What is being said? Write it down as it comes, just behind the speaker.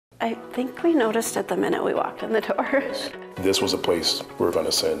I think we noticed it the minute we walked in the door. This was a place we're going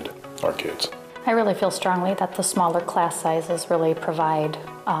to send our kids. I really feel strongly that the smaller class sizes really provide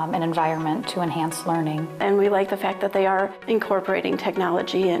an environment to enhance learning. And we like the fact that they are incorporating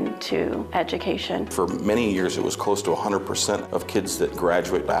technology into education. For many years, it was close to 100% of kids that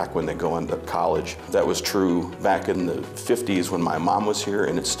graduate back when they go into college. That was true back in the 50s when my mom was here,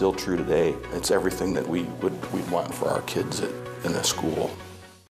 and it's still true today. It's everything that we'd want for our kids in the school.